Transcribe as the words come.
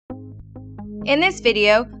In this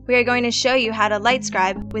video, we are going to show you how to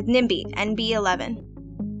LightScribe with Nimbie NB11.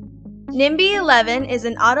 Nimbie 11 is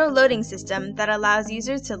an auto-loading system that allows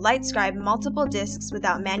users to LightScribe multiple disks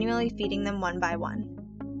without manually feeding them one by one.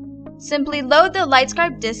 Simply load the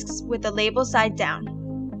LightScribe disks with the label side down.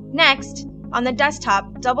 Next, on the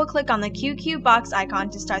desktop, double-click on the QQ box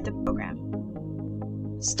icon to start the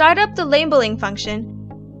program. Start up the labeling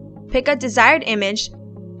function, pick a desired image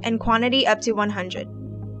and quantity up to 100.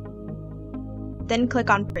 Then click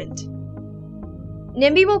on Print.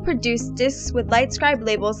 Nimbie will produce disks with LightScribe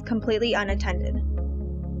labels completely unattended.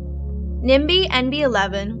 Nimbie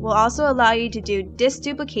NB11 will also allow you to do disk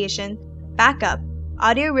duplication, backup,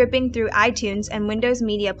 audio ripping through iTunes and Windows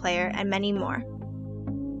Media Player, and many more.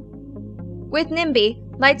 With Nimbie,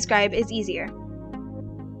 LightScribe is easier.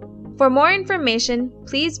 For more information,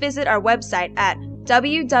 please visit our website at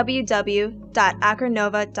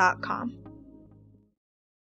www.acronova.com.